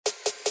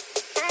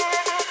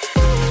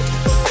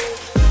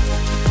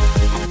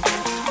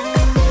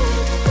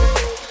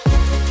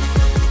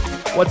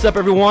What's up,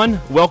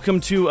 everyone? Welcome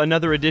to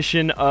another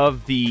edition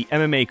of the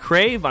MMA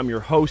Crave. I'm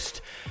your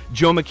host,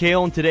 Joe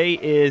McHale, and today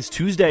is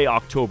Tuesday,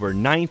 October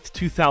 9th,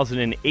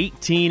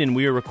 2018, and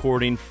we are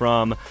recording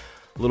from a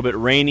little bit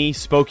rainy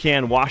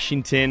Spokane,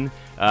 Washington.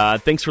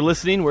 Thanks for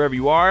listening wherever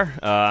you are,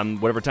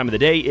 whatever time of the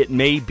day it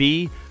may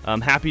be.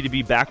 I'm happy to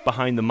be back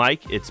behind the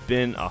mic. It's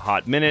been a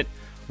hot minute.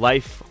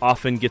 Life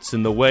often gets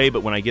in the way,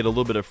 but when I get a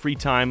little bit of free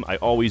time, I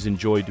always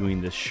enjoy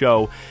doing this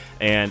show.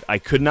 And I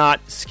could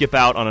not skip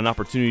out on an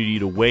opportunity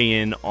to weigh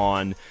in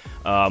on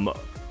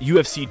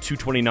UFC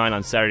 229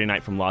 on Saturday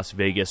night from Las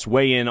Vegas.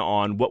 Weigh in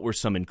on what were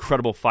some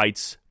incredible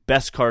fights,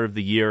 best card of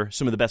the year,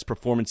 some of the best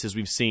performances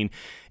we've seen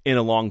in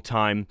a long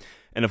time.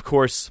 And of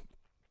course,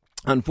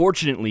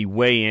 unfortunately,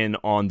 weigh in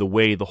on the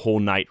way the whole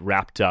night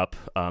wrapped up.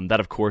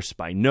 That, of course,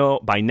 by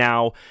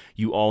now,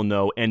 you all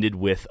know, ended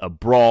with a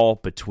brawl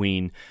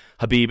between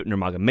Khabib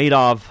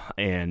Nurmagomedov,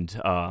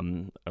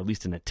 and at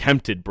least an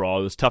attempted brawl.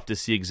 It was tough to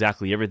see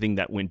exactly everything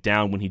that went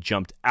down when he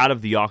jumped out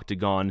of the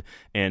octagon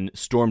and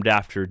stormed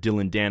after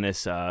Dylan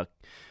Dennis,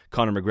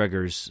 Conor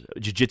McGregor's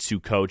jiu-jitsu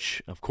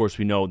coach. Of course,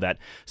 we know that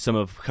some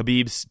of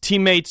Khabib's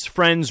teammates,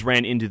 friends,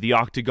 ran into the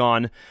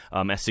octagon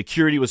as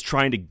security was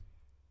trying to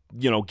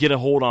get a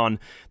hold on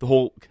the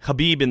whole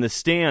Khabib in the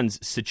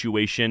stands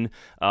situation.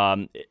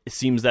 It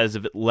seems as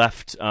if it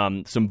left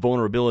some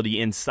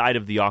vulnerability inside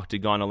of the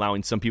octagon,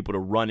 allowing some people to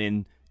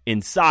run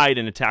inside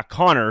and attack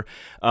Conor.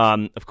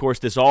 Of course,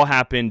 this all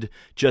happened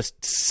just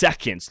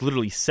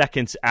literally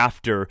seconds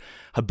after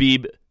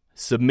Khabib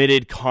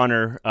submitted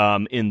Conor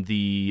in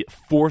the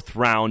fourth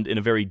round in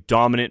a very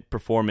dominant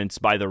performance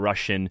by the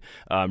Russian,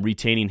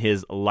 retaining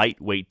his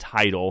lightweight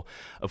title.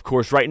 Of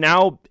course, right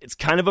now, it's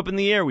kind of up in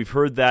the air. We've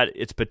heard that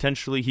it's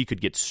potentially he could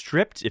get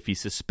stripped if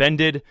he's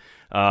suspended,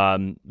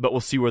 but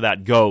we'll see where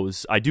that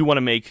goes. I do want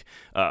to make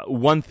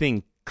one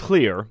thing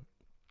clear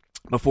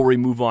before we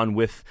move on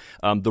with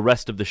the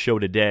rest of the show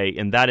today,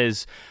 and that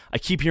is, I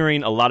keep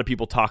hearing a lot of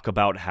people talk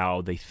about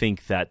how they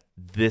think that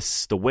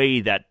the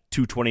way that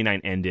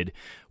 229 ended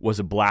was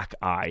a black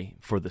eye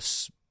for the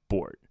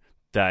sport,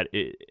 that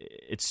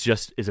it's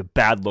just is a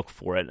bad look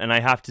for it. And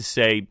I have to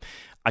say,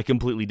 I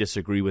completely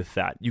disagree with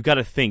that. You got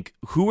to think,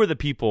 who are the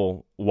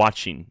people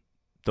watching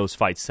those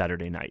fights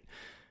Saturday night?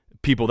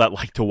 People that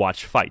like to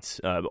watch fights.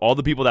 All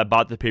the people that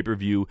bought the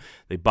pay-per-view,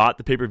 they bought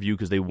the pay-per-view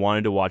because they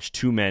wanted to watch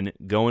two men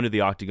go into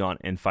the octagon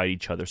and fight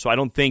each other. So I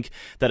don't think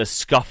that a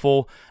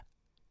scuffle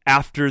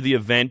after the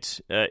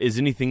event is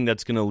anything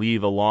that's going to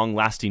leave a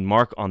long-lasting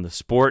mark on the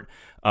sport.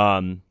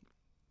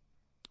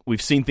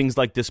 We've seen things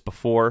like this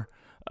before.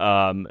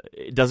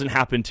 It doesn't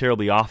happen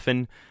terribly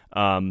often.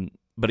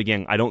 But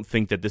again, I don't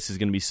think that this is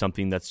going to be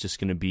something that's just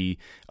going to be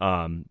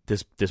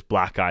this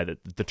black eye,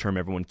 that the term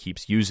everyone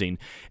keeps using.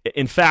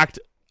 In fact,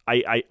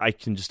 I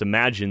can just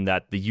imagine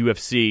that the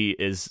UFC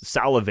is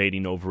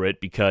salivating over it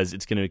because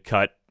it's going to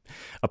cut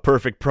a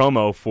perfect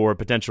promo for a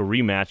potential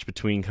rematch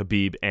between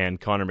Khabib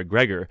and Conor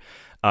McGregor.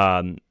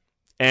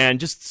 And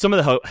just some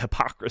of the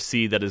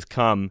hypocrisy that has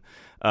come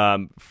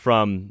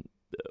from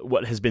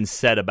what has been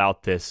said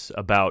about this,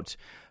 about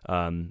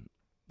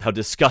how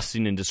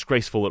disgusting and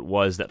disgraceful it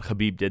was that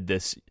Khabib did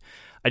this.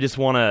 I just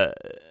want to,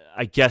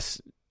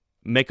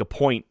 make a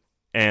point,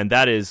 and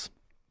that is,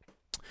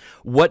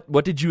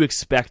 what did you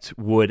expect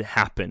would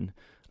happen?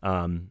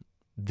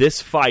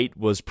 This fight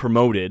was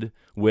promoted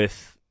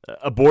with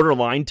a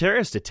borderline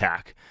terrorist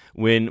attack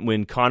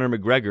when Conor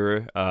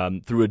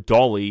McGregor threw a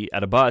dolly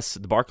at a bus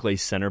at the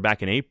Barclays Center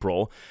back in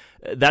April.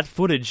 That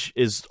footage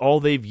is all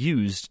they've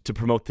used to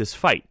promote this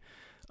fight.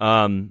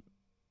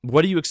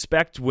 What do you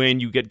expect when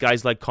you get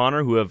guys like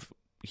Conor who have,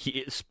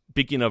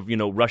 speaking of,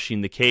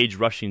 rushing the cage,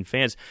 rushing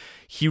fans,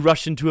 he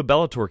rushed into a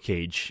Bellator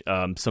cage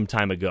some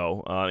time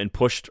ago and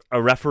pushed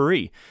a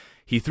referee.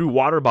 He threw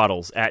water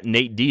bottles at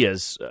Nate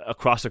Diaz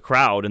across a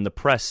crowd in the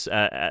press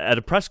at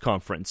a press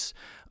conference.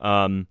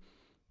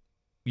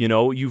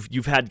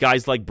 You've had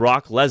guys like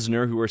Brock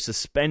Lesnar who are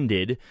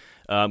suspended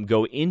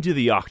go into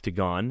the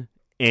octagon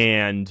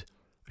and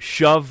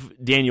shove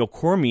Daniel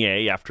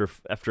Cormier after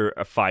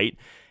a fight,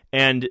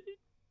 and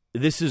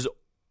this is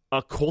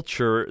a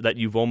culture that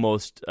you've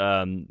almost,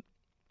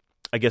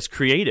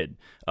 created,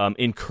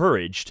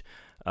 encouraged.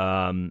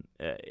 And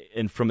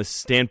from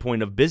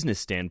a business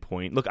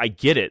standpoint, look, I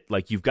get it.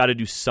 Like, you've got to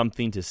do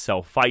something to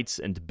sell fights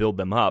and to build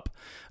them up.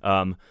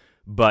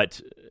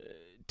 But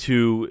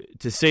to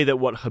say that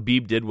what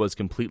Khabib did was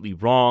completely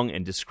wrong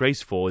and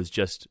disgraceful is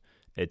just,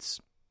 it's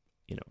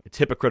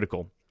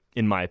hypocritical,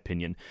 in my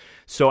opinion.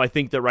 So I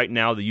think that right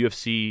now the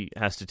UFC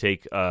has to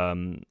take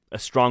a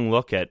strong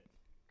look at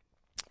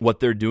what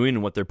they're doing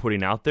and what they're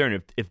putting out there.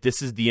 And if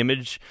this is the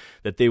image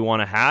that they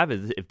want to have,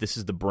 if this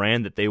is the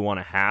brand that they want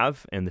to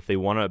have, and if they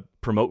want to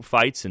promote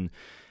fights. And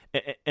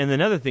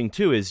another thing,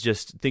 too, is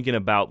just thinking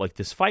about, like,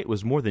 this fight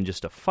was more than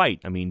just a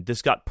fight. I mean,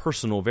 this got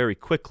personal very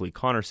quickly.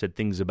 Conor said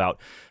things about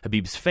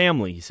Khabib's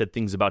family. He said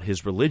things about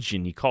his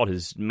religion. He called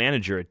his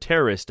manager a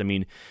terrorist. I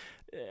mean,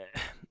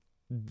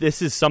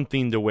 this is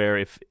something to where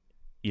if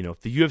the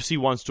UFC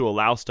wants to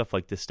allow stuff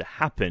like this to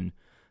happen,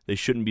 they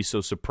shouldn't be so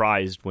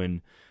surprised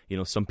when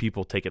some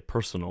people take it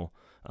personal.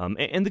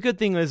 And the good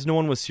thing is no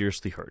one was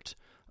seriously hurt.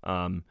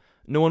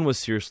 No one was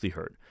seriously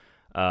hurt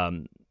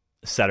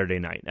Saturday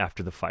night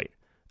after the fight.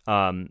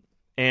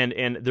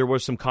 And there were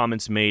some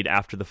comments made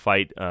after the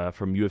fight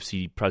from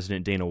UFC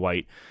President Dana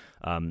White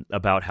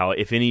about how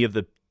if any of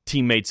the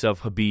teammates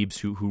of Khabib's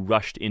who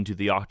rushed into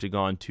the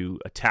octagon to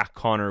attack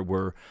Conor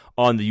were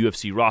on the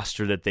UFC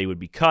roster, that they would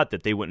be cut,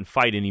 that they wouldn't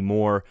fight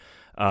anymore,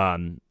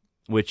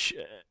 which,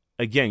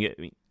 again,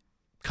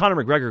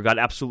 Conor McGregor got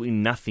absolutely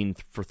nothing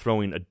for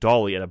throwing a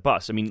dolly at a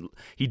bus. I mean,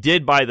 he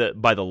did by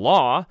the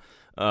law,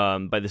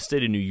 by the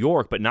state of New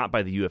York, but not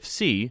by the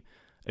UFC.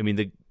 I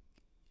mean,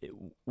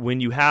 when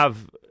you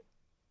have,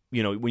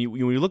 when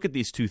you look at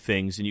these two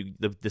things, and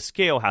the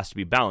scale has to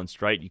be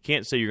balanced, right? You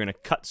can't say you're going to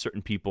cut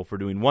certain people for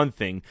doing one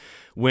thing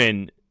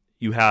when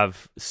you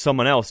have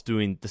someone else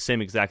doing the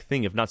same exact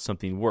thing, if not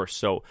something worse.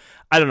 So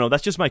I don't know.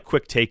 That's just my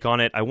quick take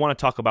on it. I want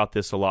to talk about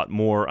this a lot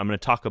more. I'm going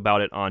to talk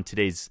about it on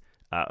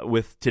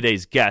with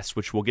today's guest,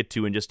 which we'll get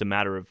to in just a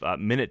matter of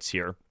minutes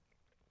here.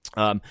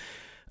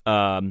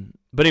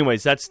 But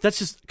anyways, that's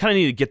just kind of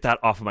need to get that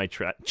off of my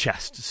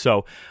chest.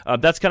 So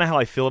that's kind of how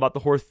I feel about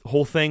the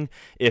whole thing.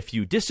 If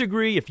you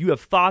disagree, if you have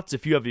thoughts,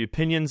 if you have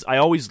opinions, I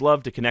always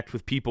love to connect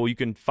with people. You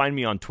can find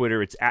me on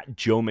Twitter. It's at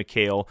Joe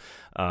McHale.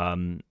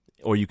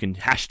 Or you can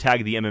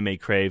hashtag the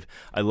MMA Crave.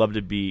 I love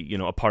to be,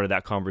 a part of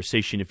that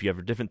conversation. If you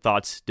have different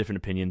thoughts, different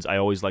opinions, I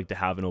always like to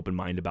have an open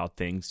mind about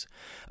things.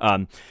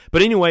 But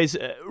anyways,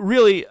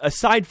 really,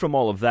 aside from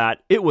all of that,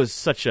 it was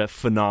such a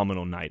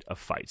phenomenal night of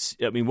fights.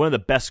 I mean, one of the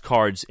best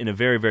cards in a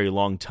very, very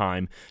long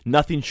time.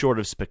 Nothing short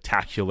of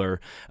spectacular.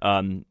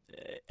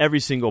 Every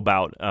single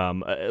bout,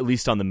 at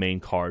least on the main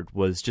card,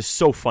 was just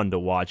so fun to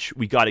watch.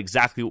 We got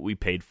exactly what we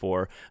paid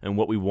for and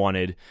what we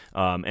wanted,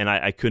 and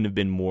I couldn't have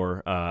been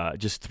more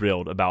just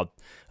thrilled about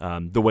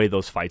the way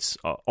those fights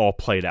all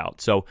played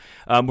out. So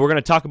we're going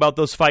to talk about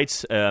those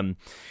fights.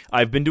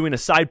 I've been doing a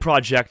side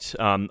project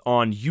on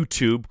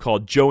YouTube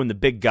called Joe and the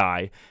Big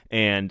Guy,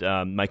 and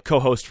my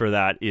co-host for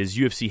that is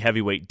UFC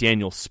Heavyweight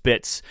Daniel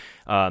Spitz.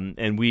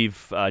 And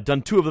we've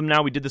done two of them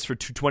now. We did this for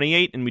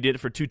 228 and we did it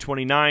for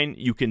 229.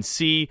 You can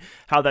see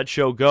how that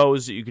show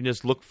goes. You can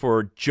just look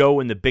for Joe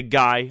and the Big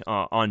Guy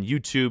on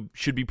YouTube.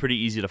 Should be pretty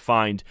easy to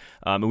find.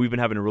 And we've been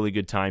having a really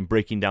good time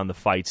breaking down the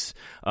fights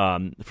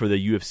for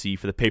the UFC,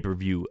 for the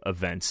pay-per-view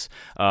events.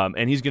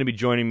 And he's going to be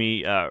joining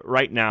me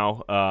right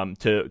now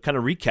to kind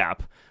of recap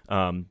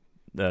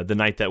the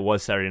night that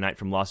was Saturday night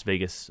from Las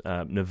Vegas,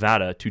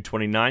 Nevada,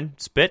 229.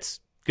 Spitz,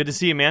 good to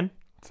see you, man.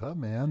 What's up,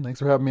 man? Thanks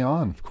for having me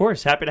on. Of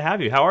course. Happy to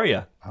have you. How are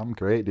you? I'm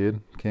great,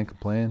 dude. Can't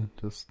complain.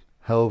 Just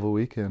hell of a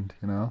weekend,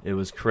 It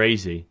was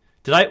crazy.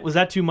 Was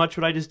that too much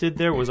what I just did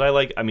there? Was I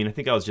I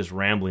think I was just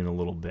rambling a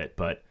little bit,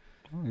 but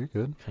oh, you're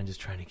good. I'm just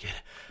trying to get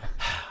it.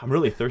 I'm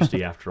really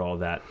thirsty after all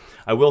that.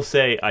 I will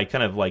say I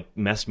kind of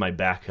messed my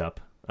back up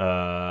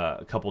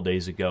a couple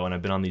days ago, and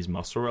I've been on these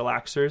muscle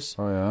relaxers.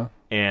 Oh, yeah?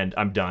 And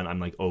I'm done.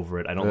 I'm over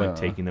it. I don't like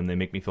taking them. They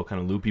make me feel kind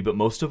of loopy, but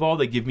most of all,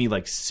 they give me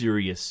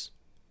serious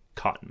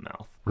cotton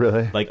mouth.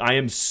 Really? I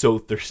am so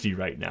thirsty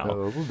right now.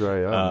 Oh, we'll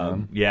dry out,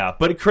 man. Yeah,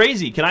 but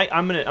crazy.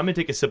 I'm gonna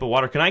take a sip of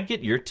water. Can I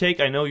get your take?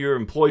 I know you're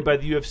employed by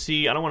the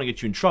UFC. I don't want to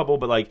get you in trouble,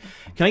 but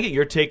can I get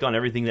your take on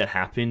everything that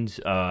happened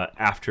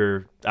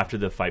after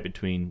the fight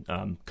between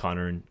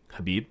Conor and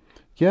Khabib?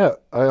 Yeah,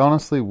 I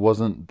honestly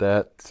wasn't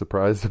that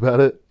surprised about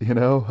it.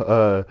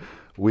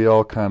 We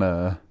all kind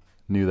of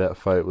knew that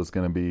fight was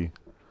going to be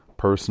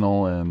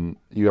personal, and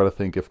you got to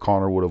think if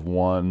Conor would have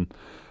won,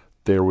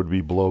 there would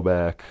be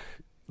blowback.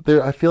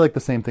 I feel like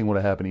the same thing would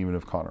have happened even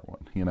if Conor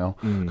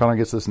won, Conor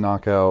gets this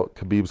knockout,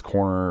 Khabib's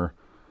corner,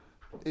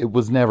 it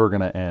was never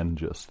going to end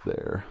just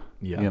there,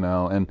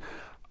 and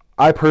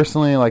I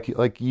personally,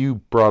 like you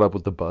brought up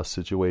with the bus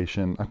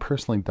situation, I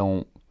personally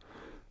don't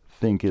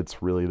think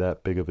it's really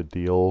that big of a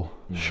deal.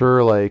 Sure,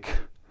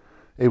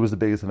 it was the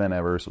biggest event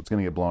ever, so it's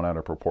going to get blown out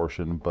of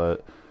proportion,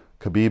 but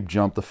Khabib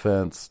jumped the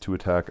fence to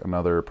attack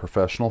another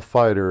professional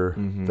fighter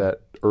that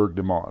egged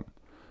him on.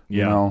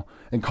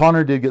 And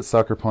Conor did get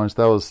sucker punched.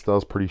 That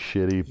was pretty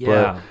shitty.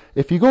 Yeah. But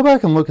if you go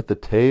back and look at the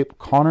tape,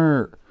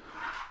 Conor,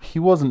 he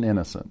wasn't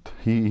innocent.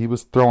 He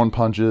was throwing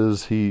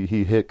punches. He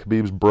hit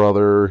Khabib's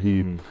brother.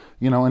 And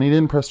he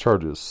didn't press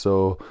charges.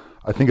 So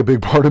I think a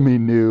big part of me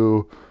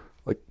knew,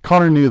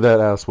 Conor knew that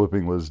ass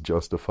whipping was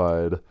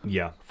justified.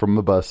 Yeah. From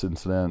the bus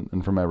incident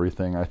and from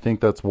everything. I think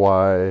that's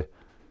why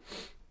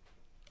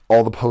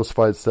all the post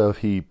fight stuff,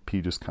 he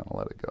just kind of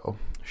let it go.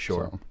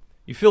 Sure. So.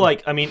 You feel I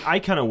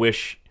kind of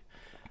wish.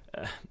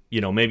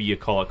 Maybe you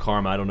call it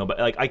karma, I don't know, but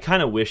I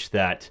kind of wish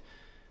that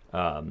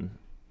Khabib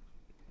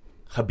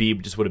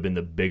just would have been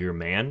the bigger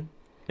man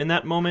in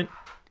that moment.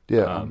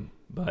 Yeah.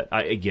 But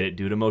I get it,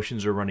 dude.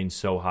 Emotions are running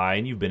so high,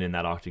 and you've been in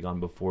that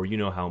octagon before. You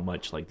know how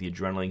much the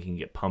adrenaline can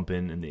get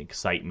pumping and the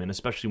excitement,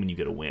 especially when you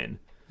get a win.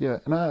 Yeah,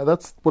 and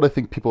that's what I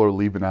think people are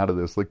leaving out of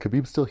this.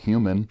 Khabib's still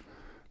human.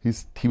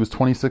 He was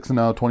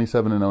 26-0,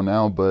 27-0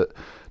 now, but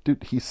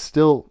dude, he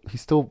still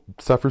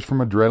suffers from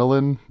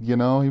adrenaline.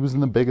 He was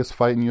in the biggest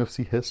fight in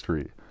UFC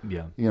history.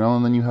 Yeah.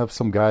 And then you have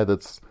some guy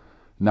that's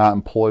not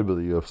employed by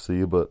the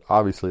UFC, but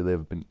obviously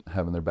they've been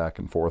having their back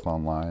and forth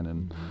online,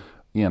 and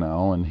you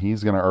know, and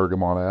he's gonna urge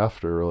him on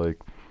after, like,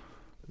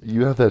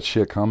 you have that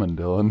shit coming,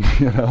 Dylan.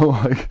 You know,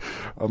 like,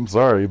 I'm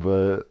sorry,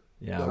 but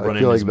I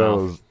feel like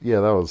that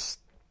was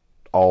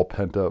all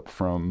pent up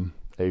from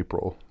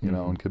April, you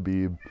know, and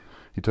Khabib,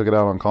 he took it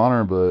out on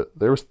Conor, but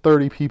there was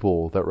 30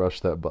 people that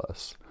rushed that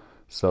bus.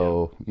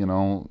 So, you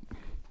know,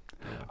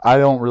 I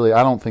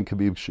don't think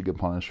Khabib should get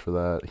punished for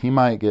that. He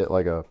might get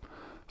like a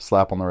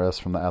slap on the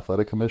wrist from the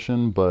athletic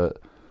commission,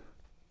 but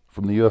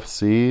from the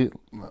UFC,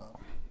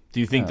 do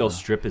you think they'll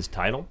strip his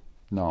title?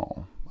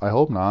 No, I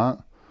hope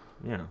not.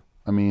 Yeah.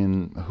 I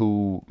mean,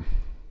 you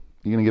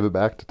gonna give it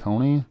back to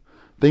Tony?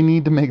 They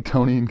need to make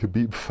Tony and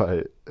Khabib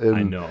fight. And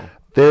I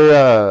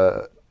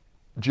know.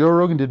 Joe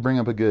Rogan did bring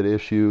up a good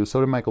issue.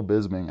 So did Michael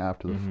Bisping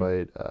after the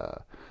fight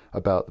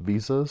about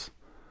visas.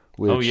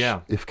 Which,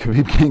 if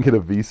Khabib can't get a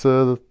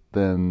visa,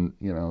 then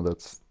you know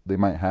they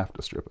might have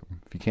to strip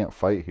him. If you can't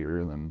fight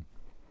here, then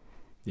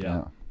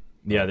yeah.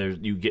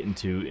 You get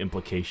into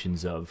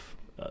implications of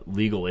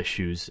legal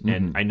issues,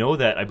 and I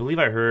believe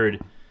I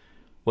heard.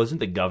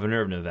 Wasn't the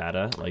governor of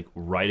Nevada like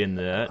right in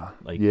that,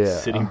 like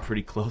sitting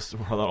pretty close to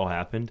where that all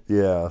happened?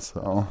 Yeah,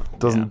 so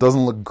doesn't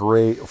look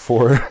great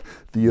for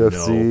the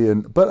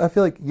UFC, but I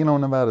feel like, you know,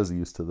 Nevada's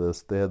used to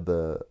this. They had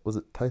was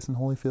it Tyson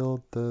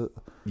Holyfield? They've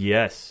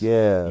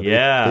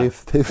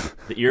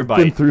the ear bite.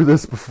 Been through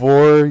this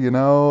before, you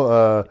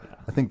know.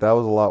 I think that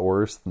was a lot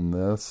worse than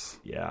this.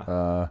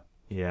 Yeah,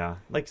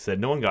 like I said,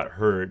 no one got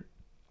hurt.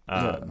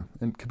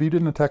 And Khabib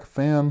didn't attack a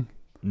fan.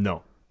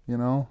 No, you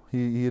know,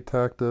 he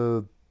attacked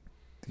a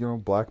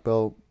black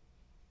belt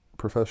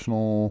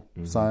professional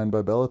signed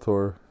by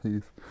Bellator.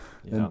 And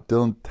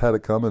Dylan had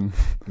it coming.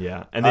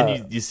 Yeah, and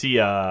then you see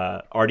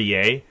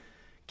RDA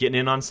getting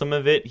in on some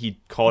of it.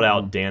 He called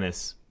out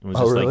Danis. It was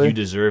just like, you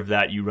deserve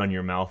that. You run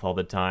your mouth all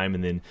the time.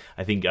 And then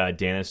I think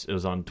Danis, it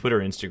was on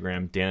Twitter,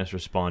 Instagram. Danis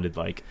responded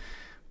like,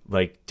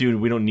 dude,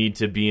 we don't need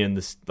to be in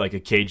this like a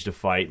cage to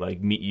fight.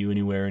 Like, meet you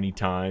anywhere,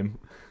 anytime.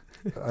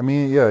 I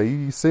mean, yeah,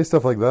 you say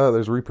stuff like that,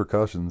 there's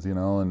repercussions, you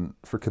know. And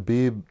for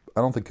Khabib, I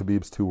don't think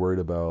Khabib's too worried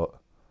about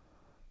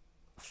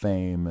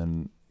fame,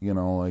 and you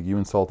know, like, you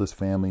insult his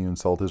family, you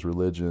insult his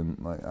religion.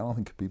 Like, I don't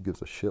think Khabib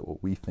gives a shit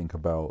what we think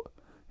about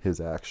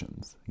his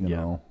actions. You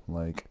know,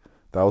 like,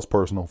 that was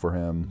personal for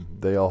him.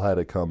 They all had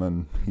it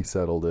coming. He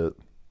settled it.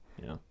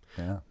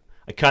 Yeah.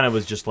 I kind of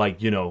was just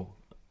like, you know,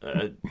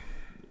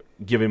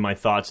 giving my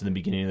thoughts in the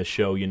beginning of the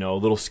show, you know, a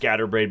little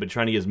scatterbrained, but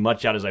trying to get as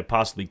much out as I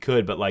possibly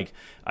could. But like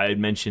I had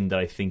mentioned that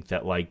I think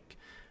that like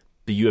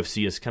the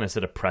UFC has kind of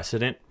set a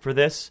precedent for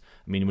this.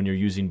 I mean, when you're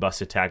using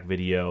bus attack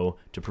video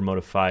to promote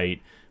a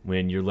fight,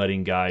 when you're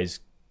letting guys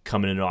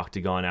come in an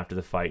octagon after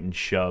the fight and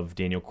shove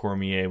Daniel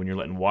Cormier, when you're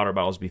letting water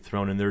bottles be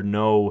thrown and there are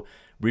no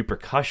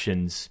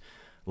repercussions,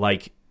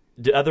 like,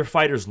 do other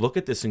fighters look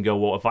at this and go,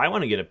 well, if I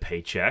want to get a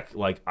paycheck,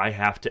 like, I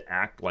have to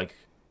act like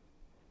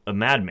a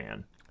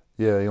madman?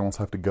 Yeah, you almost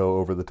have to go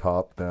over the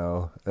top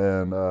now.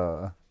 And,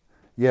 I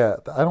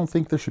don't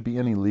think there should be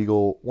any not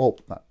legal.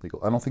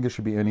 I don't think there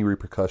should be any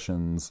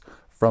repercussions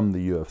from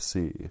the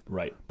UFC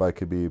by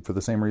Khabib, for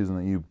the same reason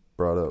that you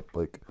brought up.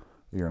 Like,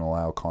 you're going to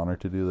allow Conor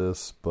to do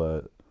this,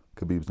 but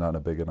Khabib's not a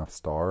big enough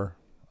star.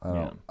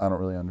 I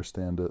don't really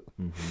understand it.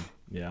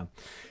 Yeah.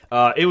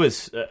 It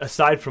was,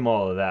 aside from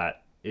all of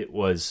that, it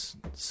was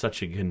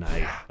such a good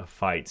night of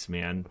fights,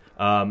 man.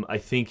 I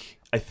think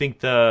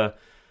the...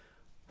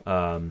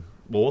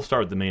 Well, we'll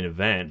start with the main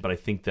event, but I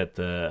think that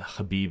the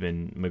Khabib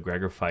and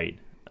McGregor fight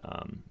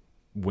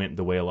went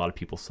the way a lot of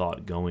people saw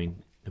it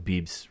going.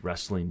 Khabib's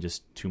wrestling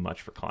just too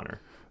much for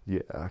Conor.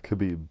 Yeah,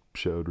 Khabib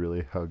showed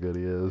really how good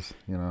he is.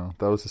 You know,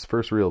 that was his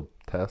first real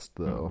test,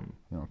 though.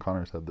 You know,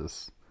 Conor's had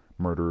this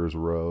murderer's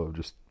row of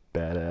just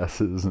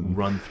badasses and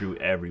run through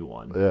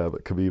everyone. Yeah,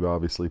 but Khabib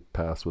obviously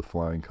passed with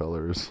flying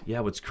colors. Yeah,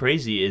 what's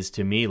crazy is,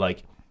 to me,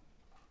 like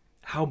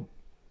how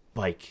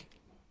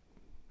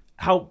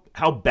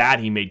bad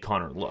he made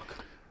Conor look.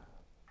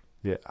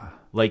 Yeah.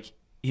 Like,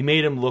 he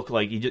made him look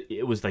like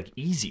it was like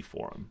easy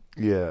for him.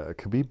 Yeah,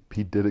 Khabib,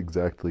 he did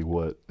exactly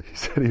what he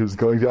said he was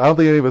going to. I don't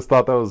think any of us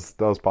thought that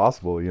was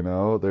possible, you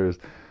know.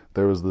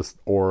 There was this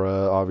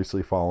aura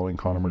obviously following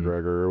Conor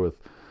McGregor with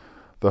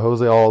the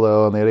Jose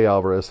Aldo and the Eddie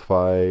Alvarez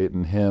fight,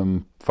 and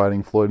him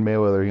fighting Floyd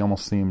Mayweather. He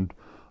almost seemed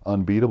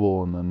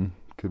unbeatable, and then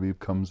Khabib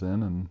comes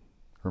in and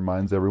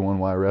reminds everyone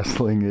why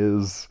wrestling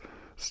is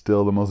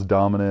still the most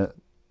dominant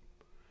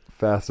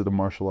facet of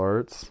martial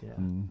arts. Yeah.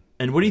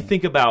 And what do you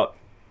think about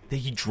that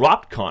he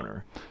dropped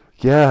Conor?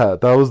 Yeah,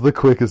 that was the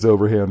quickest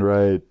overhand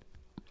right.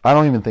 I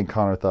don't even think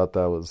Conor thought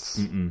that was,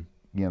 you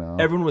know.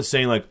 Everyone was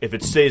saying, like, if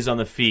it stays on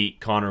the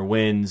feet, Conor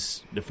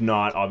wins. If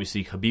not,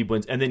 obviously Khabib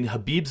wins. And then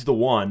Khabib's the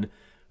one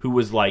who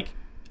was like,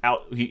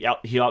 he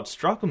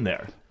outstruck him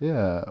there.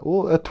 Yeah,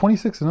 well, at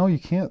 26-0, you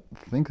can't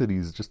think that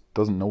he's just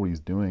doesn't know what he's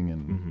doing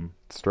and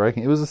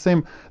striking. It was the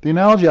same. The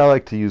analogy I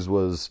like to use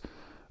was,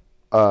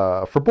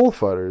 for both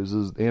fighters,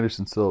 is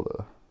Anderson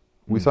Silva.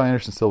 We saw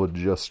Anderson Silva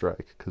just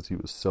strike because he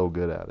was so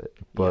good at it.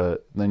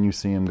 But then you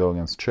see him go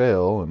against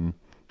Chael, and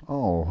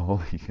oh, well,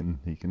 he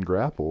can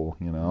grapple,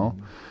 you know.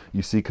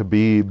 You see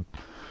Khabib,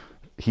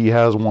 he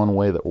has one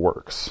way that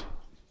works,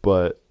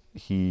 but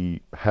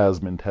he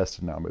has been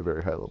tested now by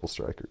very high level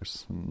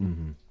strikers.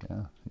 And,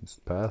 yeah, he's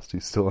passed.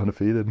 He's still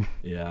undefeated.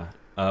 Yeah.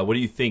 What do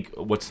you think?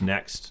 What's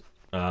next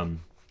for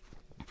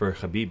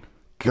Khabib?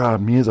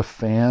 God, me as a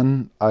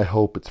fan, I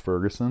hope it's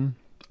Ferguson.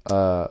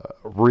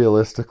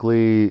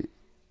 Realistically,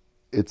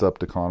 it's up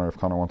to Conor. If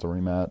Conor wants a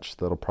rematch,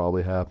 that'll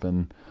probably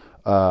happen.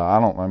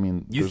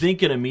 You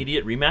think an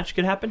immediate rematch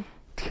could happen?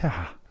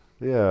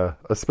 Yeah.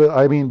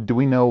 I mean, do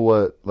we know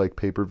what, like,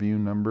 pay-per-view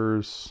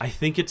numbers? I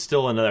think it's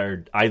still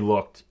another. I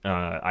looked.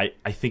 I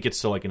think it's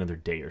still like another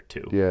day or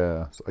two.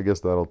 Yeah, so I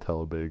guess that'll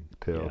tell a big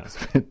tale. Yeah.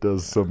 If it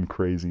does some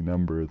crazy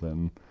number,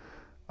 then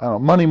I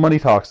don't know. Money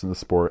talks in the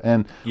sport,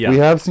 and we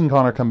have seen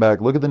Conor come back.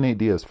 Look at the Nate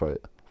Diaz fight.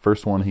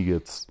 First one, he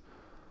gets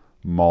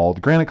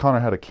mauled. Granted, Conor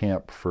had a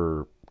camp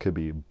for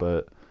Khabib,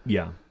 but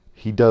yeah,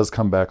 he does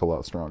come back a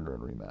lot stronger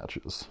in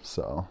rematches.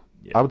 So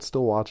I would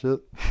still watch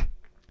it.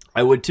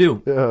 I would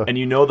too. Yeah. And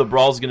the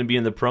brawl's going to be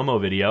in the promo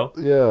video.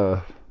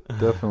 Yeah,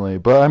 definitely.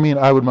 But I mean,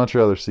 I would much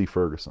rather see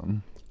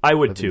Ferguson. I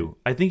would too.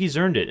 I think he's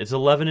earned it. It's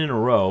 11 in a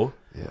row.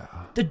 Yeah.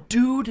 The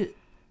dude,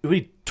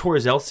 he tore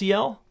his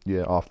LCL?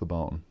 Yeah, off the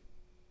bone.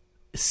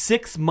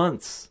 6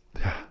 months.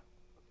 Yeah.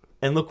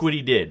 And look what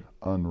he did.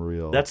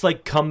 Unreal. That's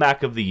like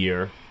comeback of the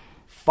year,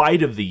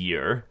 fight of the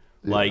year,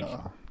 like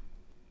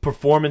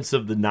performance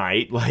of the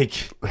night.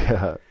 Like,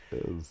 yeah.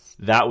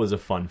 That was a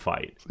fun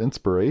fight. It's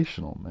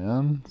inspirational,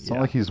 man. It's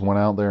not like he's went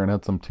out there and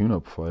had some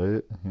tune-up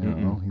fight. You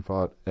know, he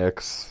fought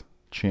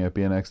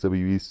ex-champion,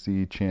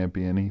 ex-WEC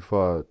champion. He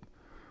fought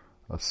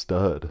a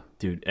stud.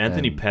 Dude,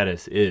 Anthony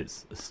Pettis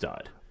is a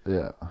stud.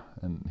 Yeah,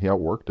 and he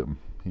outworked him.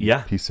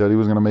 Yeah. He said he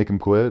was going to make him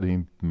quit.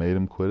 He made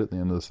him quit at the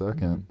end of the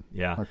second.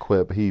 Yeah. Not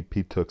quit, but he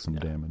took some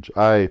damage.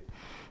 Yeah.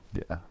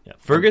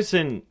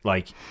 Ferguson,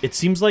 like, it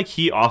seems like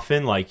he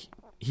often, like,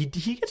 he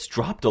gets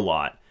dropped a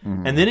lot.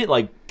 And then it,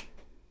 like,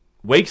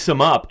 wakes him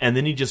up, and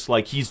then he just,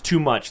 like, he's too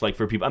much, like,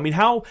 for people. I mean,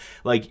 how,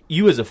 like,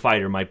 you as a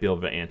fighter might be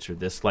able to answer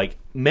this. Like,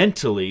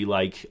 mentally,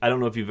 like, I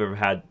don't know if you've ever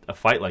had a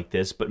fight like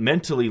this, but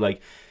mentally,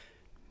 like,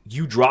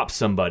 you drop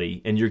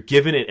somebody, and you're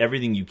giving it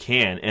everything you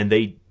can, and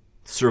they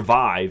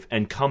survive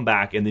and come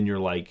back, and then you're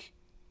like,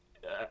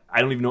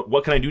 I don't even know,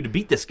 what can I do to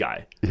beat this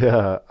guy?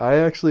 Yeah,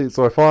 I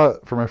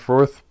fought, for my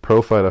fourth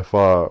pro fight, I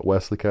fought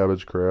Wesley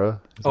Cabbage Carrera.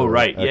 Oh,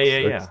 right.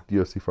 Yeah.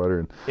 UFC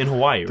fighter. In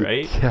Hawaii,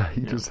 right? Yeah,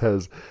 he just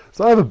has...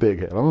 So I have a big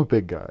head. I'm a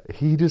big guy.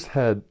 He just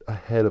had a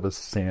head of a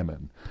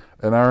salmon.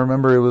 And I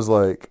remember it was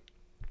like,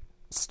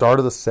 start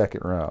of the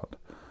second round.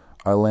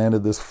 I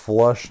landed this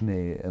flush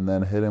knee and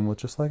then hit him with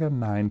just like a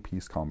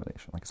 9-piece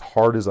combination, like as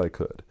hard as I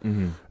could.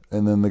 And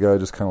then the guy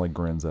just kind of like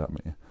grins at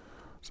me.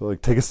 So,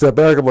 like, take a step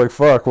back. I'm like,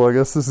 fuck, well, I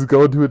guess this is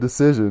going to a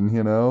decision,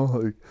 you know?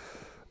 Like,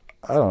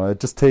 I don't know. It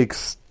just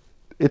takes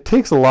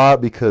a lot,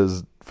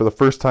 because for the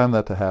first time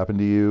that to happen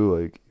to you,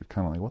 like, you're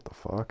kind of like, what the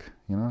fuck?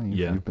 You know?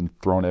 You've been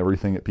throwing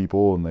everything at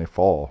people, and they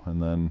fall.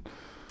 And then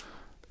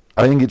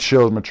I think it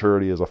shows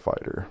maturity as a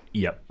fighter.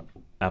 Yep,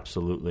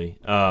 absolutely.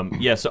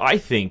 So I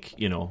think,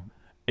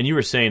 and you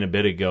were saying a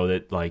bit ago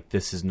that, like,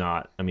 this is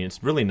not, I mean,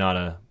 it's really not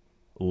a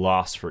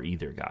loss for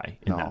either guy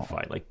in that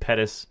fight. Like,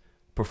 Pettis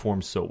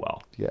performs so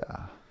well.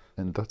 Yeah,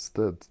 and that's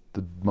the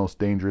most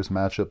dangerous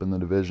matchup in the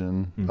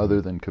division,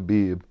 other than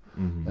Khabib.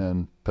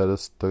 And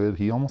Pettis,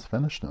 he almost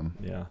finished him.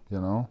 Yeah,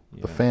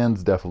 the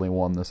fans definitely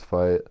won this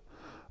fight.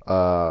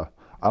 I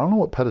don't know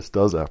what Pettis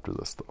does after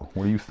this, though.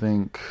 What do you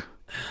think?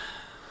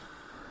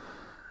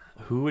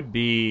 Who would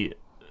be?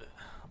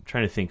 I'm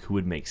trying to think who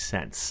would make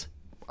sense.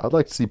 I'd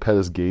like to see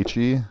Pettis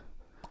Gaethje.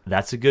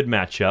 That's a good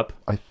matchup.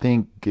 I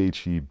think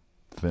Gaethje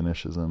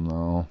finishes him,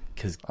 though,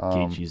 because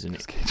Gaethje's a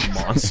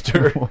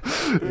monster.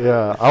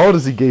 Yeah, I want to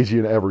see Gaethje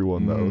in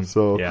everyone, though,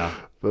 so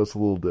that's a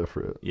little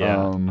different.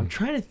 I'm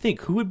trying to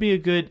think who would be a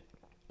good.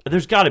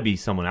 There's got to be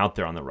someone out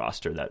there on the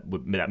roster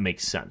that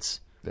makes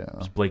sense. Yeah,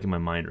 it's blanking my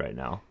mind right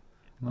now.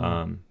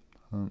 I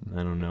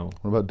don't know.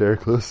 What about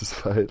Derek Lewis's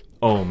fight?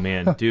 Oh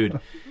man, dude,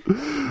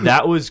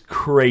 that was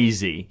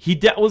crazy.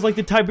 That was like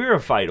the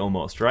Tibera fight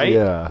almost, right?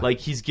 Yeah, like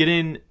he's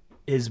getting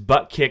his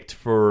butt kicked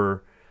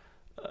for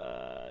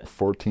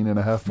 14 and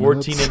a half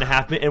minutes.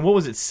 And what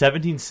was it,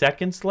 17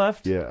 seconds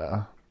left?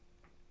 Yeah.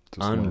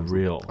 Just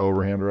unreal.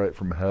 Overhand right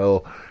from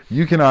hell.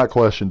 You cannot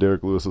question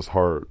Derek Lewis's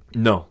heart.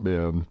 No.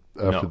 Man,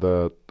 after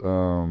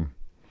that.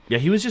 Yeah,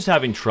 he was just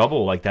having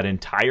trouble, like, that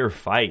entire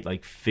fight,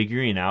 like,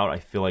 figuring out, I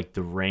feel like,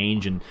 the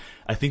range. And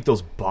I think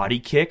those body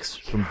kicks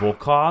from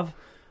Volkov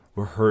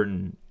were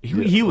hurting.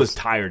 He was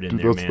tired in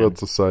there, man.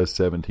 That's a size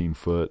 17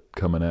 foot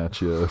coming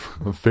at you.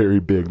 A very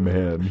big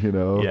man,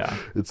 Yeah.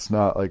 It's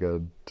not like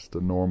just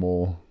a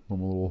normal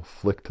little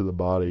flick to the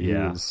body.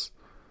 Yeah.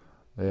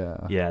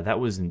 Yeah, that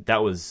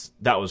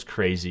was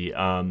crazy.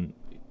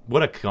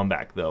 What a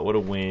comeback, though. What a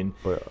win.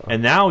 Yeah.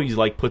 And now he's,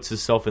 like, puts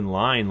himself in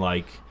line,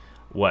 like,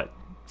 what,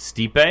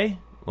 Stipe?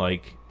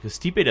 Like, because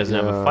Stipe doesn't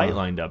have a fight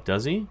lined up,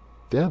 does he?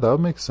 Yeah, that would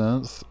make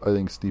sense. I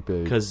think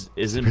Stipe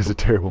is a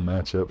terrible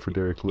matchup for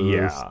Derek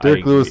Lewis. Yeah,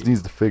 Derek Lewis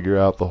needs to figure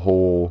out the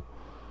whole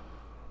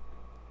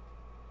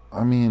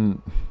I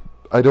mean,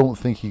 I don't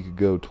think he could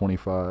go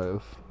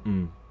 25.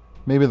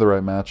 Maybe the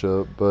right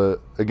matchup,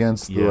 but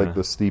against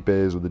the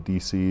Stipes or the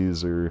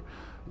DCs or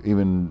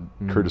even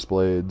Curtis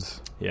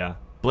Blades. Yeah.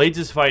 Blades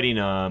is fighting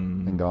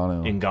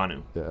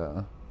Ngannou.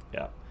 Yeah.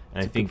 Yeah.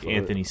 And I think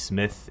Anthony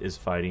Smith is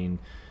fighting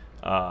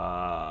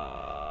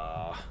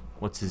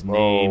what's his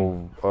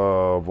name?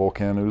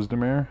 Volkan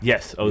Ozdemir?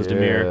 Yes,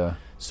 Ozdemir. Yeah.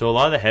 So a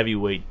lot of the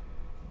heavyweight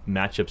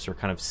matchups are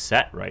kind of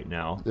set right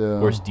now. Yeah.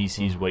 Of course,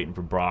 DC's waiting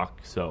for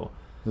Brock, so...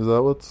 Is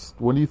that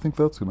when do you think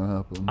that's going to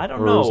happen? I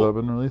don't know. Or has that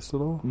been released at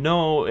all?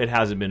 No, it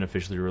hasn't been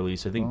officially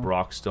released. I think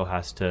Brock still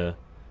has to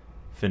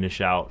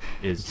finish out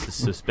his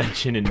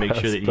suspension and make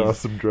sure that he's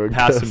passed some drug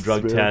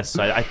tests.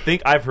 I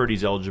think I've heard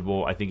he's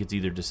eligible. I think it's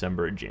either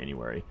December or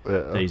January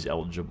that he's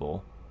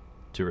eligible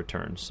to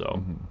return.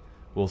 So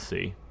we'll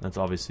see. That's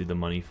obviously the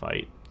money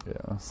fight.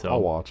 Yeah, so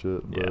I'll watch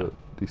it. But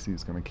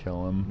DC's going to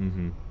kill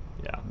him.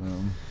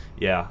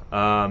 Yeah.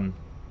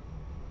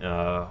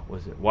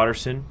 Was it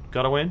Watterson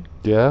got a win?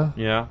 Yeah.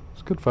 Yeah.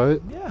 It's a good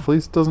fight. Yeah.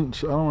 Fleece doesn't.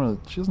 She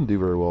doesn't do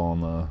very well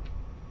on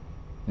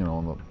the,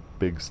 on the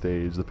big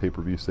stage, the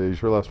pay-per-view stage.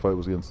 Her last fight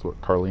was against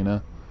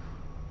Carlina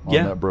on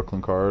that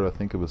Brooklyn card. I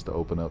think it was to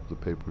open up the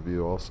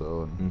pay-per-view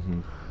also.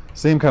 And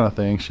same kind of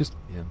thing. She's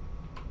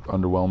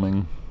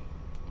underwhelming.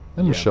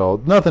 And Michelle,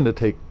 nothing to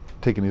take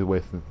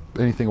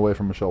anything away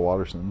from Michelle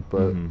Watterson,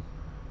 but you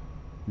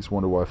just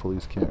wonder why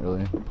Felice can't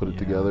really put it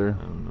together.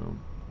 I don't know.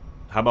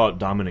 How about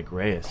Dominic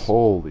Reyes?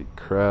 Holy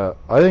crap.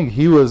 I think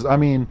he was,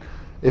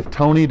 if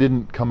Tony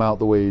didn't come out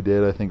the way he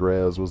did, I think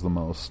Reyes was the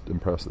most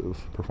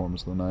impressive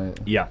performance of the night.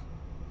 Yeah.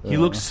 He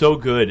looked so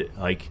good,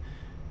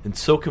 and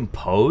so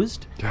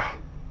composed. Yeah.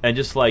 And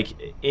just,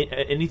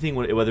 anything,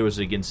 whether it was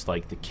against,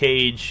 the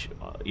cage,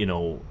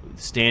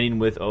 standing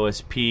with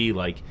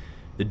OSP,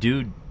 the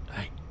dude,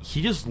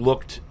 he just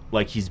looked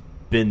like he's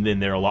been in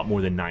there a lot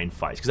more than 9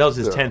 fights, because that was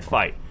his 10th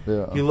fight.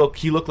 Yeah. He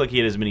looked like he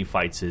had as many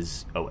fights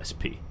as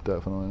OSP.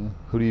 Definitely.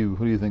 Who do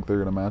you think they're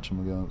going to match him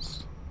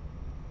against?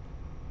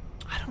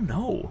 I don't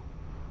know.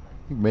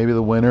 I think maybe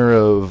the winner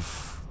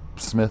of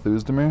Smith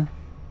Ozdemir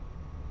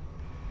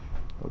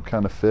would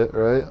kind of fit,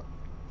 right?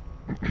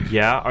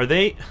 Yeah. Are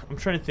they? I'm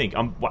trying to think.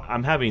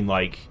 I'm having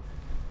I'm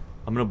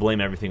going to blame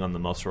everything on the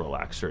muscle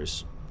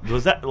relaxers.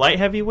 Was that light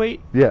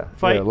heavyweight? Yeah,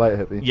 fight? Yeah, light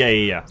heavy.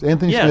 Yeah. So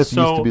Anthony Smith used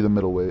to be the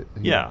middleweight.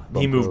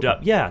 He moved up.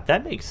 Yeah,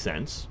 that makes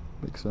sense.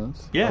 Makes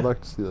sense. Yeah. I'd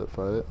like to see that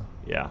fight.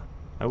 Yeah,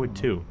 I would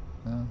too.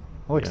 Yeah.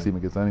 I'd like to see him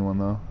against anyone,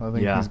 though. I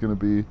think he's going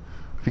to be...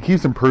 If he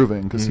keeps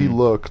improving, because he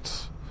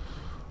looked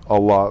a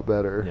lot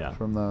better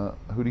from that...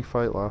 Who did he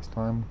fight last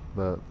time?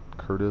 That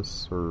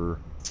Curtis or...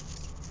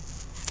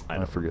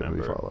 I forget who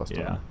he fought last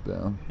time.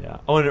 Yeah.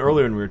 Oh, and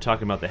earlier when we were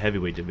talking about the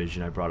heavyweight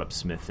division, I brought up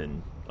Smith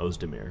and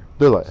Ozdemir.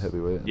 They're light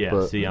heavyweight. Yeah,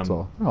 but see,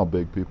 they're all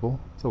big people.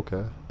 It's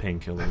okay.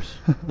 Painkillers.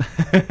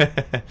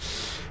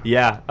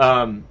 Yeah.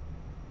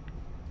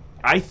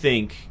 I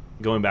think,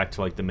 going back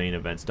to the main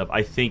event stuff,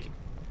 I think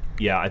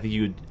you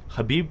would...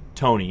 Khabib,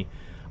 Tony,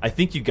 I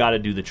think you got to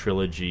do the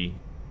trilogy.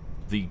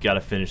 You got to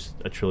finish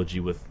a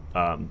trilogy with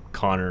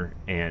Conor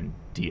and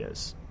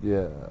Diaz.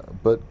 Yeah,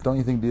 but don't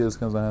you think Diaz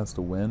has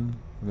to win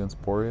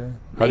against Poirier?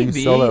 How do you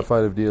sell that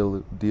fight if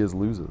Diaz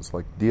loses?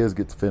 Diaz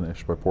gets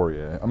finished by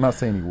Poirier. I'm not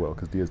saying he will,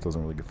 because Diaz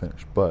doesn't really get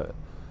finished, but...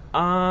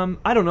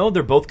 I don't know.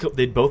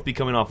 They'd both be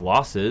coming off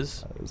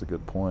losses. That is a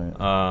good point.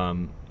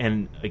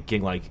 And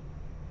again,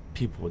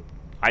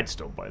 I'd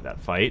still buy that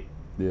fight.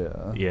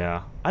 Yeah.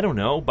 Yeah. I don't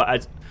know,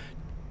 but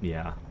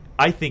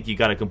I think you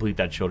got to complete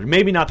that trilogy.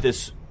 Maybe not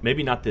this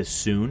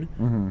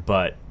soon,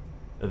 but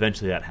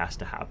eventually that has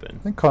to happen.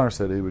 I think Conor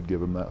said he would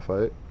give him that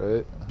fight,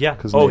 right? Yeah.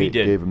 Because he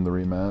did. Gave him the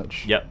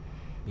rematch. Yep.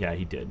 Yeah,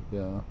 he did.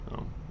 Yeah.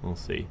 Oh, we'll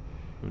see.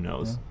 Who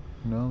knows? Yeah.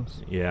 Who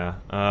knows?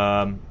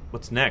 Yeah.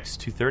 What's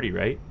next? 230,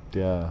 right?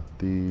 Yeah.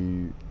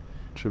 The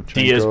Shevchenko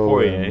Diaz,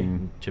 Poirier,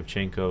 and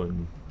Shevchenko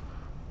and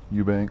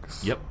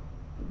Eubanks. Yep.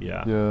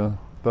 Yeah. Yeah.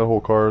 That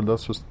whole card.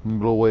 That's just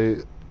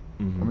middleweight.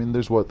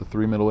 There's the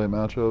 3 middleweight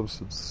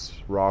matchups. It's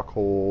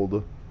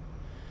Rockhold,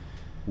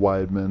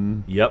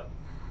 Weidman. Yep.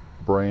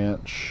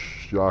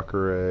 Branch,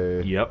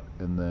 Jacare. Yep.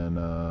 And then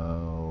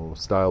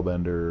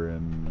Stylebender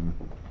and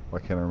I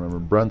can't remember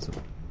Brunson.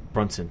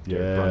 Brunson.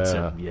 Yeah.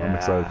 I'm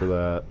excited for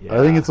that. Yeah. I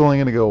think it's only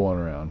going to go one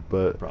round,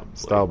 but probably.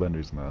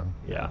 Stylebender's gonna.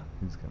 Yeah.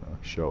 He's gonna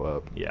show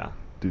up. Yeah.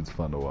 Dude's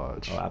fun to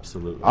watch. Oh,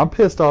 absolutely. I'm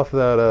pissed off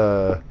that.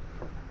 I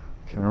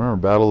can't remember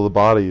Battle of the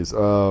Bodies.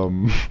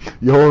 Yoel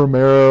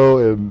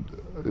Romero and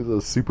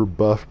a super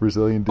buff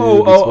Brazilian dude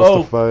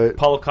supposed to fight.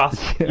 Paulo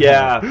Costa.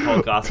 Yeah,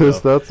 Paulo Costa.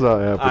 Pissed that's not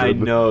happening. I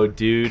know,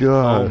 dude.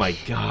 Gosh. Oh my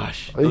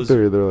gosh. I think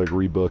they're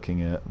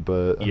rebooking it,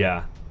 but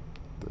yeah.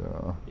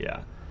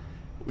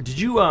 Did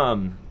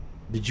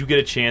you get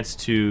a chance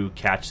to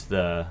catch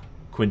the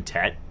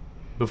quintet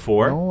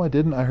before? No, I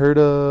didn't. I heard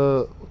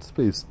what's the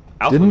face?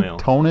 Alpha Didn't Male.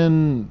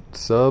 Tonin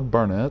sub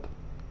Barnett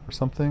or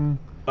something?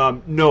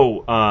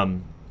 No.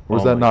 Or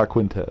was that not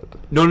quintet?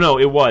 No,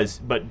 it was.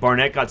 But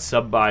Barnett got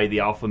subbed by the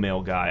Alpha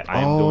Male guy. I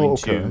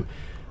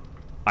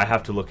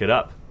have to look it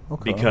up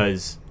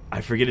because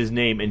I forget his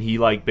name, and he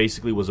like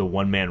basically was a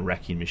one-man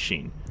wrecking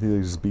machine. He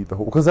just beat the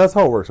whole... Because that's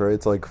how it works, right?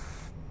 It's like...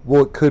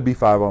 Well, it could be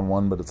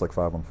 5-on-1, but it's like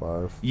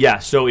 5-on-5. Yeah,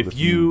 so if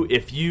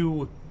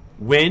you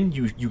win,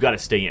 you got to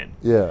stay in.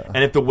 Yeah.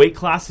 And if the weight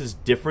classes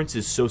difference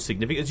is so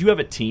significant, because you have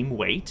a team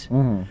weight,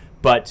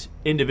 but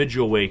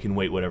individual weight can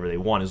weight whatever they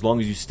want as long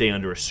as you stay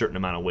under a certain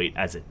amount of weight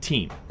as a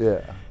team. Yeah.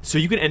 So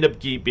you can end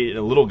up being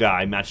a little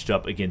guy matched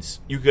up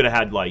against... You could have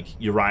had, like,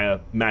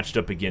 Uriah matched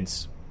up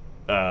against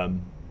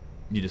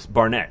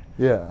Barnett.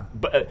 Yeah.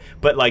 But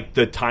like,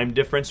 the time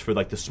difference for,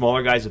 like, the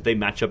smaller guys, if they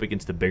match up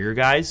against the bigger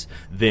guys,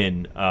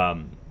 then...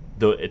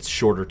 it's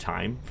shorter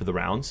time for the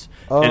rounds.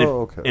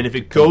 Okay. And if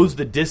it goes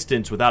the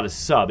distance without a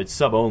sub, it's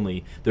sub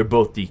only, they're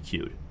both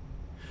DQ'd.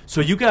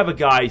 So you could have a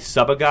guy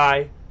sub a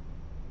guy,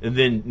 and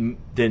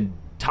then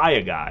tie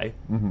a guy,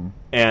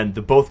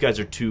 and both guys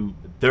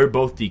they're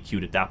both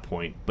DQ'd at that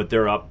point, but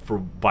they're up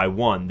by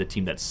one, the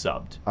team that's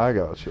subbed. I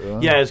gotcha.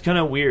 Yeah, it's kind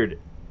of weird.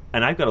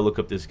 And I've got to look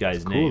up this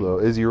guy's name. Cool,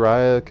 though. Is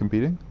Uriah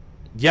competing?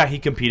 Yeah, he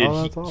competed.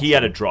 Awesome. He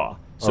had a draw.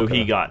 So Okay.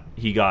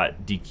 he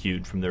got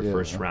DQ'd from their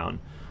first round.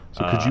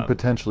 So could you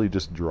potentially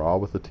just draw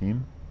with a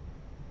team,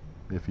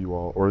 if you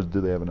all, or do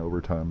they have an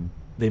overtime?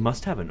 They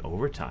must have an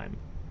overtime.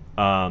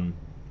 That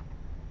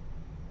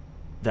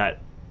I'm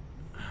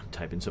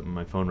typing something on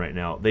my phone right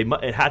now. They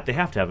have to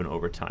have an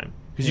overtime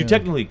because you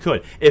technically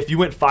could. If you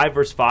went 5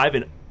 versus 5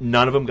 and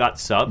none of them got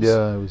subs,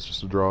 Yeah, it was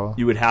just a draw.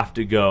 you would have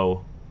to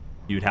go.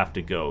 You'd have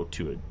to go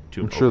to an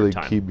I'm sure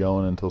overtime. they keep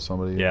going until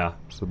somebody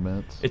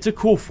submits. It's a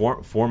cool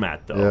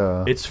format though.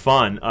 Yeah. It's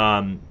fun.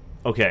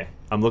 Okay,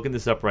 I'm looking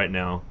this up right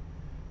now.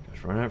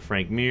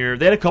 Frank Mir.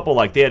 They had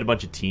a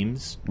bunch of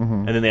teams,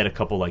 and then they had a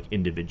couple like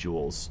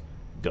individuals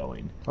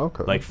going.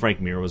 Okay. Like Frank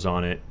Mir was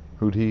on it.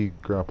 Who'd he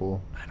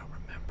grapple? I don't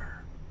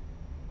remember.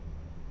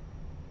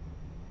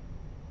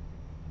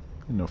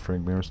 I didn't know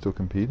Frank Mir was still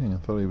competing. I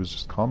thought he was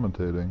just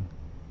commentating.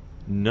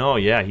 No,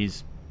 yeah,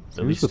 he's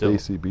He was with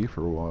ACB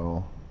for a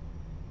while.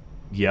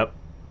 Yep,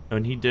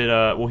 and he did.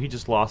 He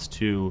just lost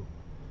to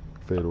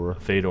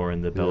Fedor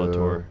in the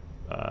Bellator.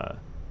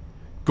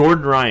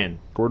 Gordon Ryan.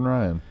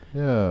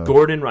 Yeah.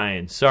 Gordon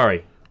Ryan.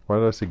 Sorry. Why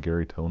did I say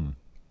Gary Tonin?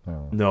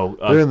 No.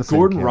 They're in the same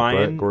Gordon camp, Ryan.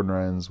 right? Gordon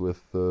Ryan's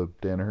with the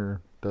Danaher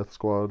Death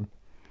Squad.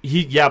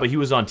 But he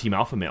was on Team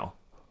Alpha Male.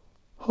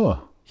 Huh.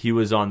 He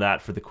was on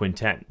that for the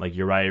quintet. Like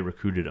Uriah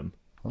recruited him.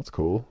 That's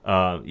cool.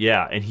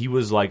 Yeah, and he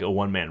was like a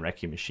one-man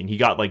wrecking machine. He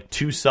got like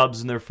 2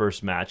 subs in their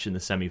first match in the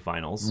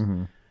semifinals,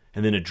 and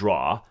then a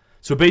draw.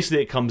 So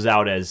basically, it comes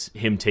out as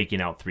him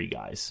taking out 3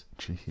 guys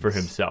for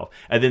himself,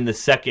 and then the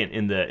second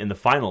in the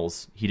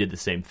finals, he did the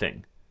same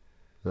thing.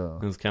 Yeah,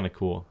 it was kind of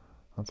cool.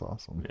 That's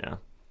awesome. Yeah,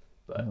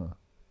 but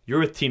you're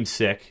with Team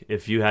Sick.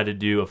 If you had to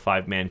do a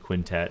 5-man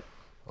quintet,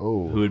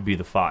 who would be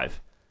the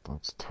 5?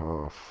 That's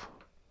tough.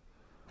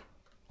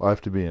 Well, I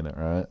have to be in it,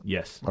 right?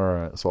 Yes. All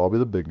right, so I'll be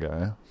the big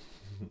guy.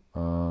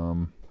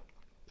 For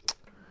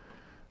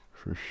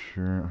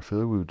sure. I feel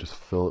like we would just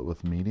fill it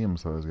with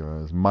medium-sized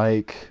guys.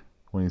 Mike,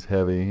 when he's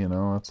heavy,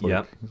 that's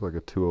like he's like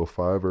a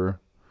 205er.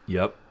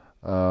 Yep.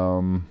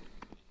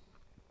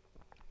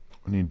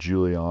 We need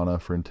Juliana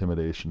for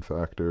intimidation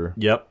factor.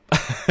 Yep.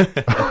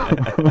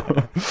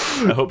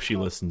 I hope she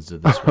listens to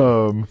this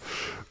one.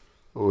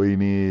 We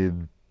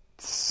need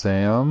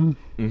Sam.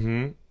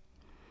 Mm-hmm.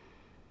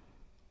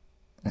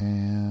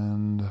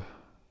 And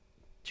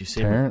did you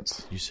say Terrence?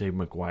 Did you say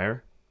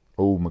McGuire?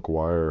 Oh,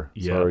 McGuire.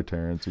 Yeah. Sorry,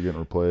 Terrence. You're getting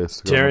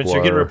replaced. Terrence,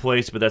 you're getting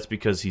replaced, but that's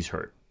because he's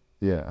hurt.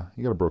 Yeah.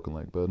 You got a broken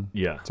leg, bud.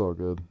 Yeah. It's all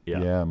good.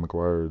 Yeah. Yeah,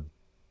 McGuire,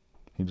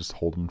 he just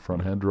hold him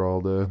front head draw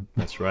all day.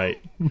 That's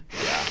right. Yeah.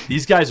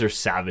 These guys are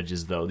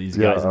savages, though. These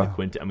guys in the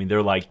quintet. I mean,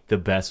 they're like the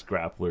best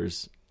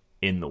grapplers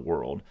in the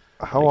world.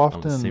 How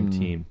often? On the same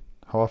team.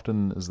 How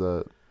often is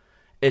that?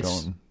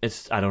 It's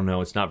I don't know.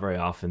 It's not very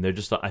often. They're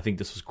just. I think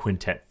this was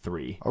quintet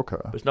 3. Okay.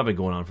 But it's not been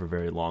going on for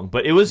very long.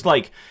 But it was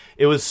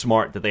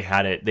smart that they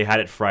had it. They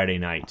had it Friday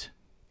night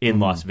in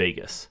Las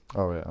Vegas.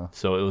 Oh yeah.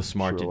 So it was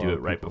smart to do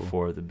it right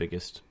before the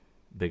biggest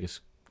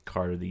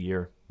card of the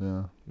year.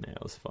 Yeah. Yeah,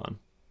 it was fun.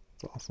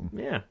 It's awesome.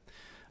 Yeah.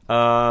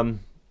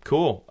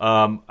 Cool.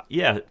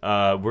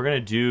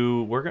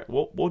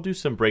 We'll do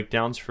some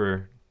breakdowns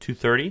for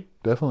 230.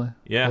 Definitely.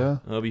 Yeah.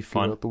 That'll be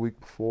fun. The week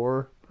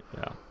before.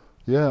 Yeah.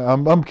 Yeah,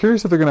 I'm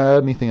curious if they're going to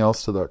add anything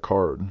else to that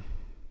card.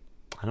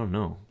 I don't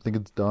know. I think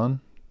it's done,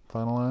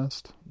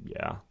 finalized.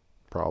 Yeah.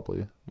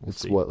 Probably. We'll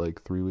see. What,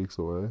 like 3 weeks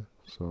away?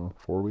 So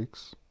 4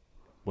 weeks?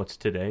 What's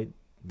today?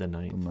 The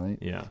 9th. The 9th?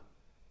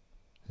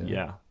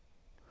 Yeah.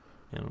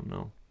 I don't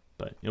know.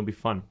 But it'll be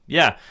fun.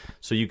 Yeah.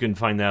 So you can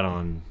find that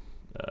on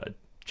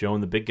Joe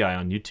and the Big Guy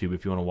on YouTube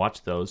if you want to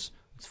watch those.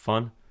 It's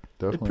fun.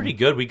 Definitely. It's pretty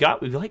good. We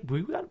got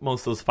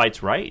most of those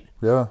fights right.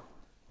 Yeah.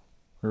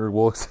 Or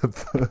we'll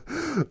accept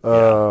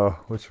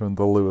which one?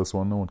 The Lewis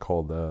one. No one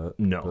called that.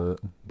 No.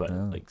 But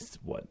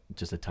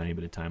just a tiny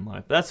bit of time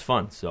left. That's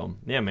fun. So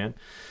yeah, man.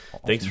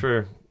 Awesome. Thanks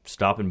for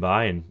stopping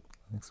by and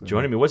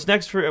joining me. What's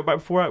next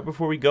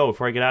before we go?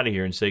 Before I get out of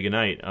here and say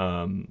goodnight.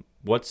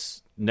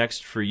 What's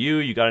next for you?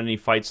 You got any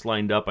fights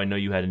lined up? I know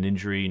you had an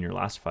injury in your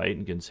last fight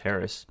against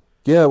Harris.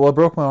 Yeah, well, I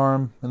broke my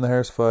arm in the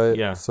Harris fight.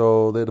 Yeah.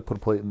 So they had to put a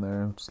plate in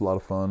there. It's a lot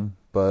of fun.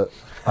 But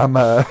I'm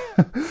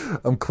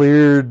I'm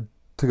cleared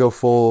to go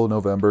full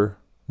November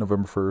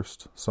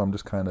 1st. So I'm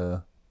just kind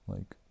of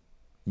like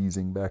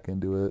easing back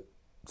into it,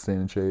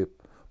 staying in shape.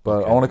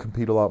 But I want to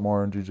compete a lot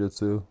more in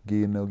jiu-jitsu,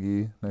 gi and no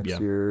gi next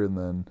year, and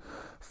then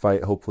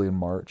fight hopefully in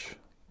March.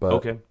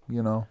 But,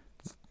 you know,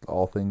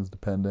 all things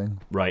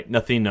depending. Right.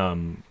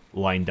 Nothing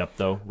lined up,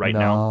 though, right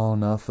now? No,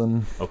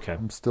 nothing. Okay.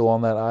 I'm still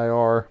on that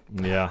IR.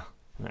 Yeah.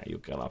 You'll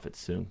get off it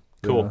soon.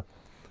 Cool. Yeah.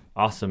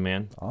 Awesome,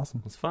 man.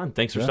 Awesome. It's fun.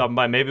 Thanks for stopping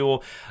by. Maybe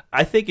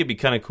I think it'd be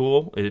kind of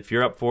cool if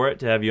you're up for it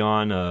to have you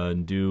on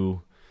and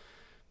do,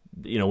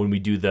 you know, when we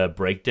do the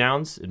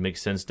breakdowns, it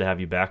makes sense to have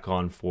you back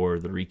on for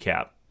the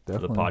recap.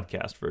 Definitely. For the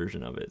podcast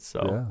version of it.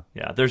 So,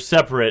 yeah, they're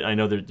separate. I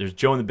know there's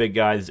Joe and the Big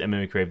Guy, there's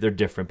MMA Crave. They're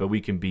different, but we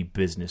can be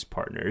business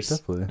partners.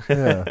 Definitely,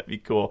 yeah. That'd be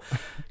cool.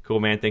 Cool,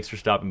 man. Thanks for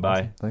stopping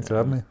by. Awesome. Thanks for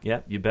having me. Yeah,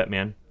 you bet,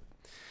 man.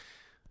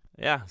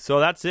 Yeah, so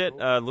that's it.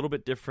 A little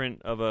bit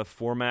different of a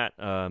format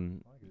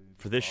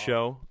for this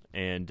show.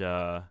 And,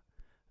 so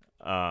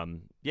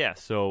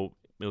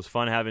it was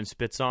fun having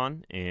Spitz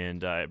on,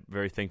 and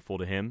very thankful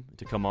to him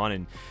to come on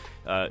and,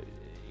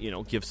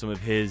 give some of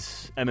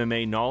his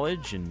MMA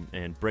knowledge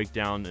and break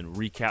down and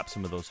recap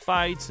some of those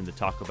fights and to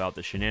talk about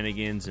the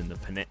shenanigans and the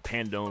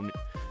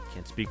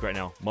can't speak right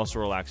now,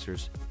 muscle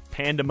relaxers,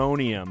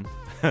 pandemonium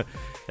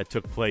that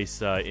took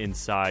place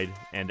inside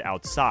and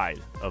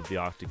outside of the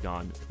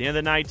octagon. At the end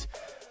of the night,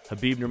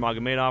 Khabib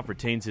Nurmagomedov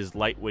retains his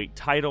lightweight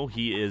title.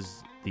 He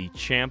is the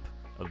champ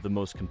of the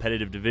most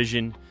competitive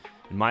division,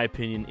 in my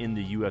opinion, in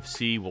the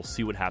UFC. We'll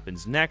see what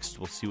happens next.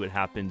 We'll see what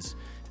happens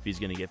if he's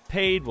going to get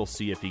paid. We'll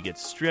see if he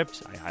gets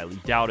stripped. I highly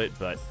doubt it,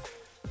 but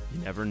you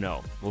never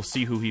know. We'll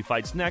see who he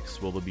fights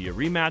next. Will there be a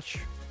rematch?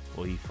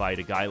 Will he fight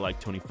a guy like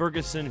Tony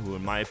Ferguson, who,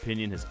 in my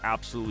opinion, has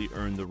absolutely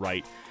earned the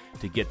right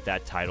to get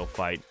that title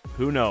fight?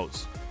 Who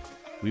knows?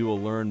 We will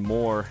learn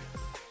more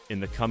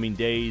in the coming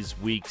days,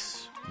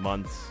 weeks,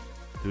 months.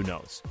 Who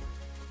knows?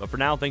 But for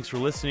now, thanks for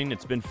listening.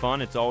 It's been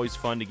fun. It's always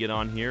fun to get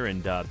on here,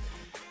 and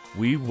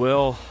we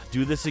will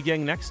do this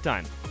again next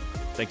time.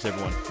 Thanks,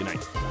 everyone. Good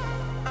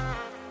night.